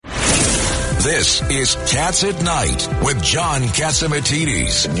This is Cats at Night with John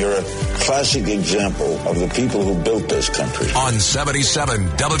Catsimatidis. You're a classic example of the people who built this country. On 77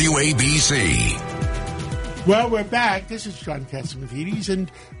 WABC. Well, we're back. This is John Catsimatidis,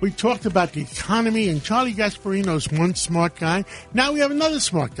 and we talked about the economy, and Charlie Gasparino's one smart guy. Now we have another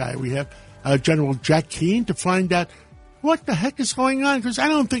smart guy. We have General Jack Keane to find out what the heck is going on, because I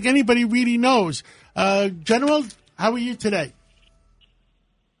don't think anybody really knows. General, how are you today?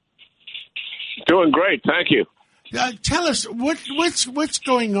 Doing great, thank you. Tell us what's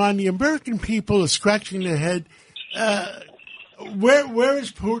going on. The American people are scratching their head. Where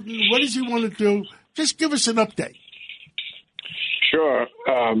is Putin? What does he want to do? Just give us an update. Sure.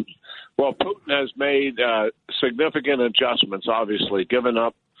 Well, Putin has made significant adjustments, obviously, given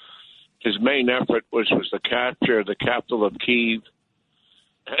up his main effort, which was to capture the capital of Kyiv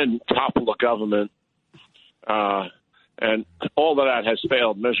and topple the government. And all of that has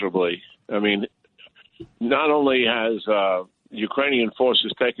failed miserably. I mean, not only has Ukrainian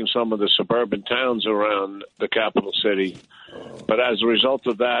forces taken some of the suburban towns around the capital city, but as a result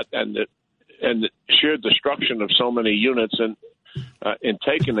of that and the sheer destruction of so many units in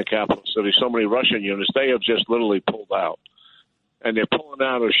taking the capital city, so many Russian units, they have just literally pulled out. And they're pulling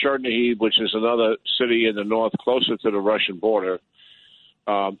out of Chernihiv, which is another city in the north closer to the Russian border.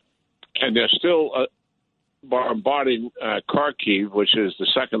 And they're still bombarding Kharkiv, which is the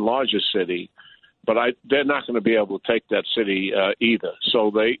second largest city, but they're not going to be able to take that city either.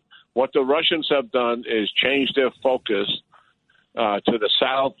 So what the Russians have done is change their focus to the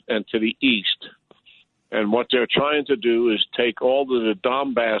south and to the east. And what they're trying to do is take all of the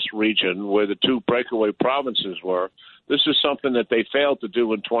Donbass region, where the two breakaway provinces were. This is something that they failed to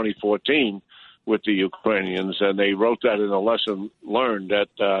do in 2014 with the Ukrainians, and they wrote that in a lesson learned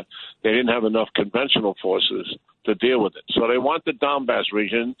that they didn't have enough conventional forces to deal with it. So they want the Donbass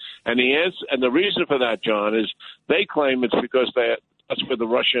region, and the reason for that, John, is they claim it's because that's where the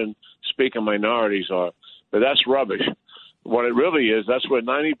Russian-speaking minorities are, but that's rubbish. What it really is, that's where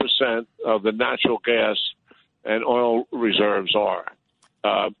 90% of the natural gas and oil reserves are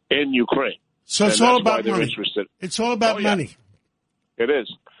in Ukraine. So it's all about money. Interested. It's all about money. It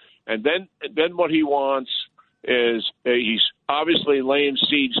is. And then what he wants is he's obviously laying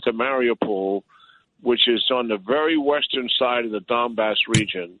siege to Mariupol, which is on the very western side of the Donbass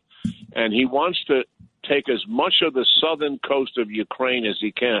region. And he wants to take as much of the southern coast of Ukraine as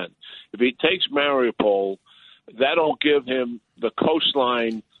he can. If he takes Mariupol, that'll give him the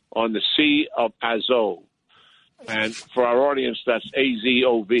coastline on the Sea of Azov. And for our audience, that's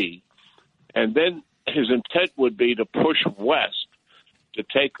A-Z-O-V. And then his intent would be to push west to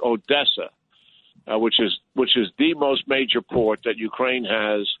take Odessa, which is the most major port that Ukraine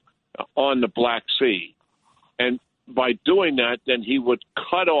has on the Black Sea. And by doing that, then he would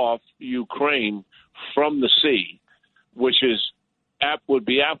cut off Ukraine from the sea, which would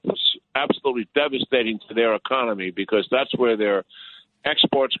be absolutely devastating to their economy, because that's where their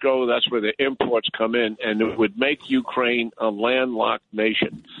exports go, that's where their imports come in, and it would make Ukraine a landlocked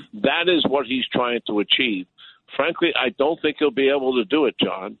nation. That is what he's trying to achieve. Frankly, I don't think he'll be able to do it,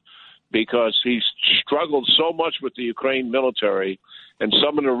 John, because he's struggled so much with the Ukraine military, and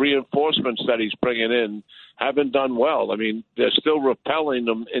some of the reinforcements that he's bringing in haven't done well. I mean, they're still repelling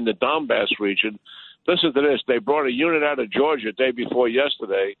them in the Donbass region. Listen to this. They brought a unit out of Georgia day before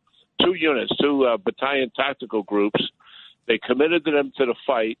yesterday, two battalion tactical groups. They committed them to the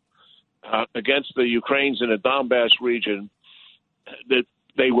fight against the Ukrainians in the Donbass region.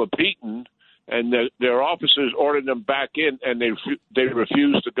 They were beaten, and their officers ordered them back in, and they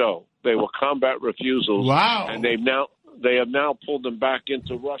refused to go. They were combat refusals. Wow! And they have now pulled them back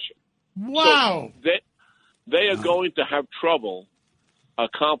into Russia. Wow! So they are going to have trouble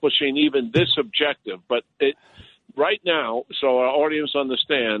accomplishing even this objective. But right now, so our audience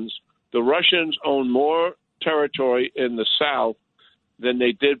understands, the Russians own more territory in the south than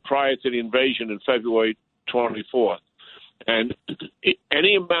they did prior to the invasion in February 24th. And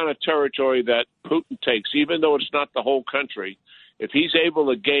any amount of territory that Putin takes, even though it's not the whole country, if he's able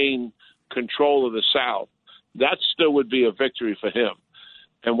to gain control of the south, that still would be a victory for him.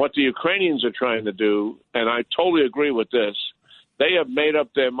 And what the Ukrainians are trying to do, and I totally agree with this, they have made up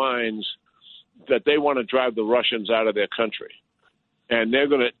their minds that they want to drive the Russians out of their country. And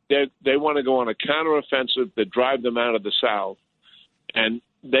they want to go on a counteroffensive to drive them out of the south. And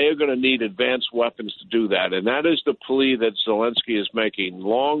they are going to need advanced weapons to do that. And that is the plea that Zelensky is making.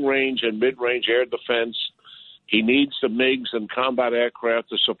 Long-range and mid-range air defense. He needs the MiGs and combat aircraft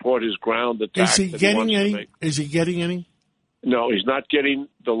to support his ground attack. Is he getting any? Is he getting any? No, he's not getting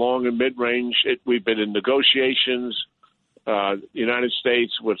the long and mid-range. We've been in negotiations, the United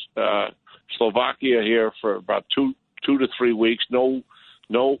States with Slovakia here for about two to 3 weeks. No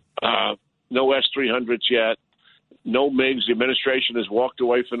S-300s yet. No MiGs. The administration has walked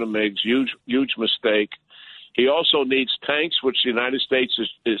away from the MiGs. Huge mistake. He also needs tanks, which the United States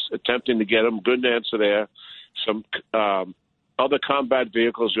is attempting to get him. Good answer there. Some other combat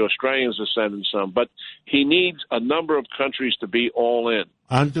vehicles. The Australians are sending some. But he needs a number of countries to be all in.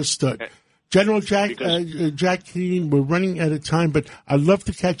 Understood. General Jack Keane, we're running out of time, but I'd love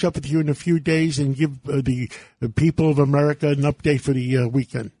to catch up with you in a few days and give the people of America an update for the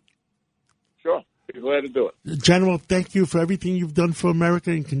weekend. Sure. Be glad to do it. General, thank you for everything you've done for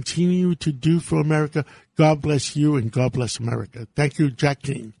America and continue to do for America. God bless you and God bless America. Thank you, Jack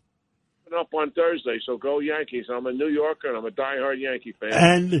Keane. Up on Thursday, so go Yankees. I'm a New Yorker, and I'm a diehard Yankee fan.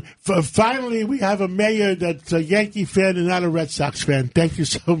 And finally, we have a mayor that's a Yankee fan and not a Red Sox fan. Thank you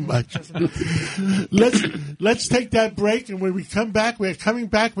so much. Let's take that break, and when we come back, we're coming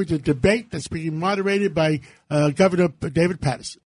back with a debate that's being moderated by Governor David Paterson.